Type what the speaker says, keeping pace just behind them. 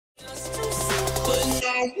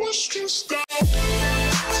I wish to stop.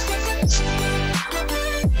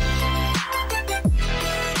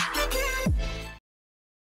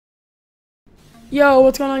 Yo,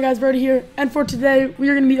 what's going on, guys? Brody here, and for today we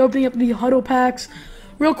are going to be opening up the huddle packs.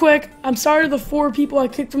 Real quick, I'm sorry to the 4 people I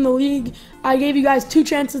kicked from the league. I gave you guys 2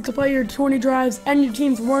 chances to play your 20 drives, and your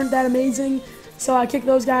teams weren't that amazing, so I kicked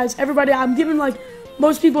those guys. Everybody, I'm giving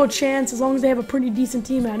most people a chance as long as they have a pretty decent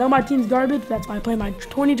team. And I know my team's garbage, that's why I play my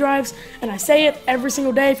 20 drives, and I say it every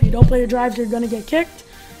single day: if you don't play your drives, you're going to get kicked.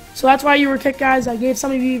 So that's why you were kicked, guys. I gave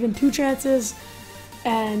some of you even 2 chances,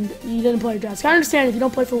 and you didn't play your drives. I understand if you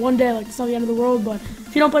don't play for 1 day, it's not the end of the world, but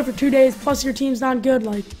if you don't play for 2 days, plus your team's not good,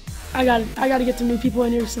 I gotta get some new people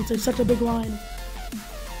in here since there's such a big line.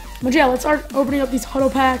 But yeah, let's start opening up these huddle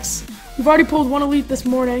packs. We've already pulled 1 elite this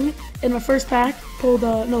morning in my first pack. Pulled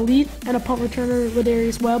an elite and a punt returner,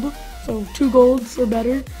 Ladarius Webb. So 2 golds or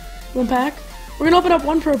better, 1 pack. We're gonna open up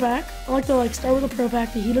 1 pro pack. I like to start with a pro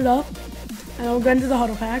pack to heat it up, and we'll get into the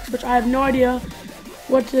huddle packs, which I have no idea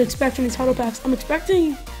what to expect from these huddle packs. I'm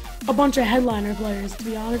expecting a bunch of headliner players, to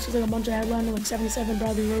be honest. It's a bunch of headliner, 77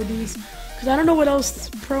 Bradley Robies, because I don't know what else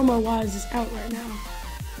promo-wise is out right now.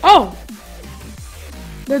 Oh!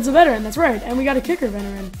 There's a veteran, that's right, and we got a kicker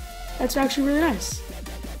veteran. That's actually really nice.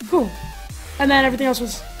 Cool. And then everything else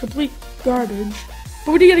was complete garbage.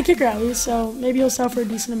 But we did get a kicker at least, so maybe he'll sell for a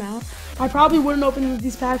decent amount. I probably wouldn't open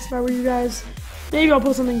these packs if I were you guys. Maybe I'll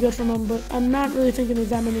pull something good from them, but I'm not really thinking there's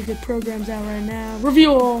that many good programs out right now.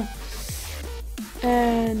 Review all.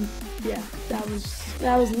 And yeah, that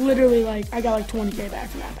was literally I got 20K back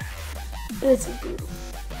from that pack. It's brutal.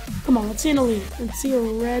 Come on, let's see an elite. Let's see a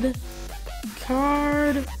red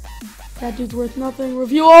card. That dude's worth nothing.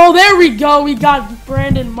 Review all. There we go. We got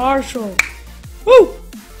Brandon Marshall. Woo!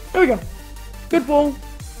 There we go. Good pull.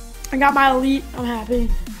 I got my elite. I'm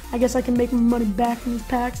happy. I guess I can make my money back from these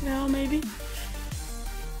packs now, maybe.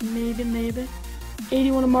 Maybe.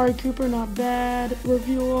 81 Amari Cooper, not bad.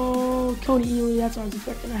 Review all. Coney Ely, that's what I was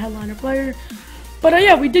expecting, a headliner player. But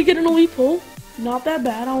yeah, we did get an elite pull. Not that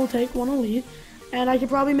bad. I will take 1 elite. And I could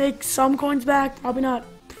probably make some coins back. Probably not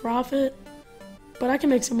profit, but I can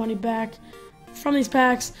make some money back from these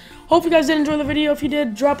packs. Hope you guys did enjoy the video. If you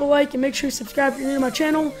did, drop a like and make sure you subscribe if you're new to my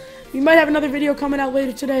channel. We might have another video coming out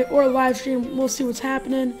later today or a live stream. We'll see what's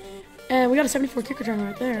happening. And we got a 74 kick return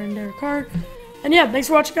right there in Derek Carr. And yeah, thanks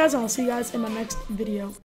for watching, guys. I'll see you guys in my next video.